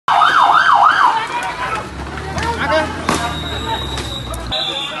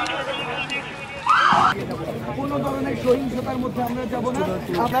কথার মধ্যে আমরা যাব না।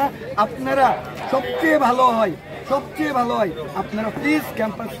 আপনারা সবচেয়ে ভালো হয় আপনারা প্লিজ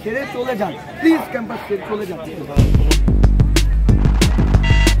ক্যাম্পাস ছেড়ে চলে যান, প্লিজ ক্যাম্পাস ছেড়ে চলে যান।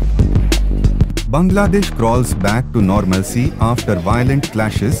 Bangladesh crawls back to normalcy after violent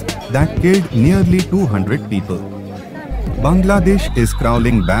clashes that killed nearly 200 people. Bangladesh is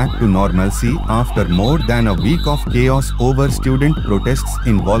crawling back to normalcy after more than a week of chaos over student protests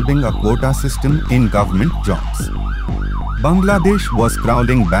involving a quota system in government jobs. Bangladesh was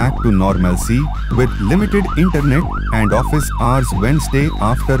crawling back to normalcy with limited internet and office hours Wednesday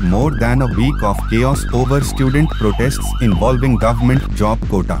after more than a week of chaos over student protests involving government job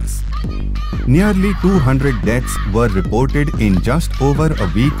quotas. Nearly 200 deaths were reported in just over a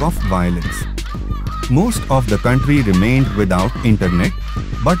week of violence. Most of the country remained without internet,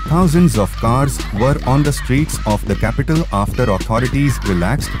 but thousands of cars were on the streets of the capital after authorities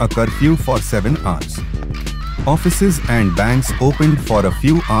relaxed a curfew for 7 hours. Offices and banks opened for a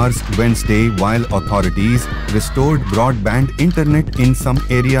few hours Wednesday while authorities restored broadband internet in some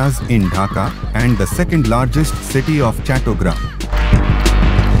areas in Dhaka and the second largest city of Chattogram.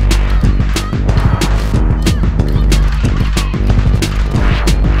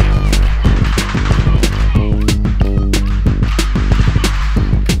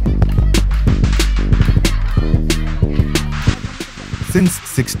 Since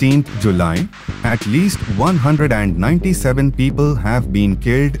 16th July, at least 197 people have been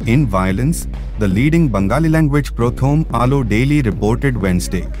killed in violence, the leading Bengali language Prothom Alo Daily reported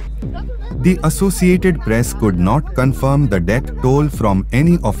Wednesday. The Associated Press could not confirm the death toll from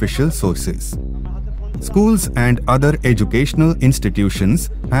any official sources. Schools and other educational institutions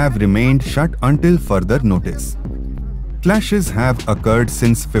have remained shut until further notice. Clashes have occurred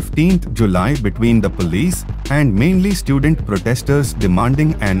since 15th July between the police and mainly student protesters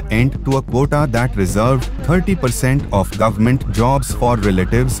demanding an end to a quota that reserved 30% of government jobs for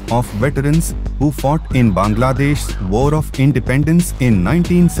relatives of veterans who fought in Bangladesh's War of Independence in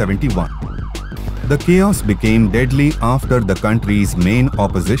 1971. The chaos became deadly after the country's main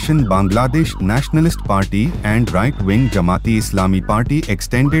opposition Bangladesh Nationalist Party and right-wing Jamaat-e-Islami Party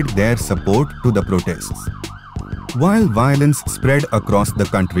extended their support to the protests. While violence spread across the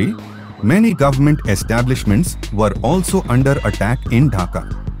country, many government establishments were also under attack in Dhaka.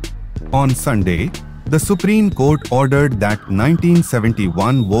 On Sunday, the Supreme Court ordered that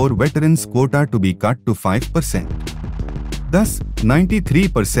 1971 war veterans quota to be cut to 5%. Thus,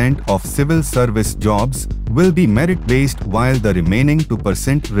 93% of civil service jobs will be merit-based while the remaining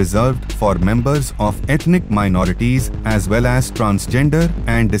 2% reserved for members of ethnic minorities as well as transgender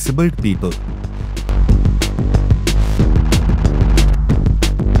and disabled people.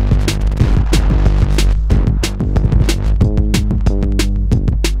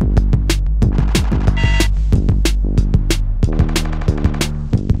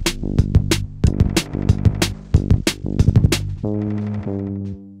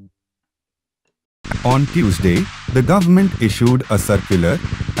 On Tuesday, the government issued a circular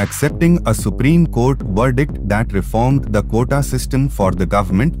accepting a Supreme Court verdict that reformed the quota system for the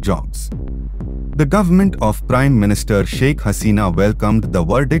government jobs. The government of Prime Minister Sheikh Hasina welcomed the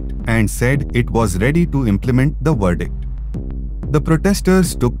verdict and said it was ready to implement the verdict. The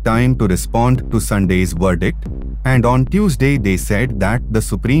protesters took time to respond to Sunday's verdict, and on Tuesday they said that the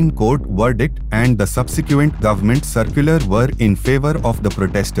Supreme Court verdict and the subsequent government circular were in favor of the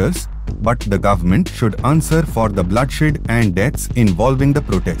protesters, but the government should answer for the bloodshed and deaths involving the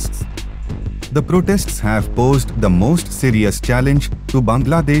protests. The protests have posed the most serious challenge to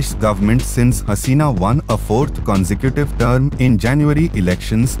Bangladesh's government since Hasina won a fourth consecutive term in January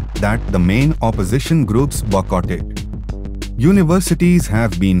elections that the main opposition groups boycotted. Universities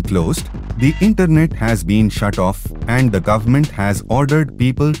have been closed, the internet has been shut off, and the government has ordered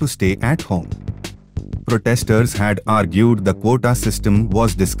people to stay at home. Protesters had argued the quota system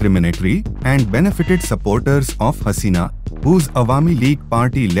was discriminatory and benefited supporters of Hasina, whose Awami League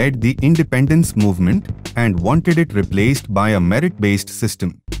party led the independence movement and wanted it replaced by a merit-based system.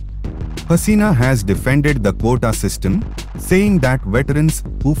 Hasina has defended the quota system, saying that veterans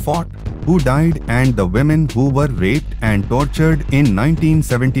who fought, who died and the women who were raped and tortured in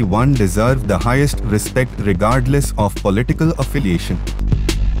 1971 deserve the highest respect regardless of political affiliation.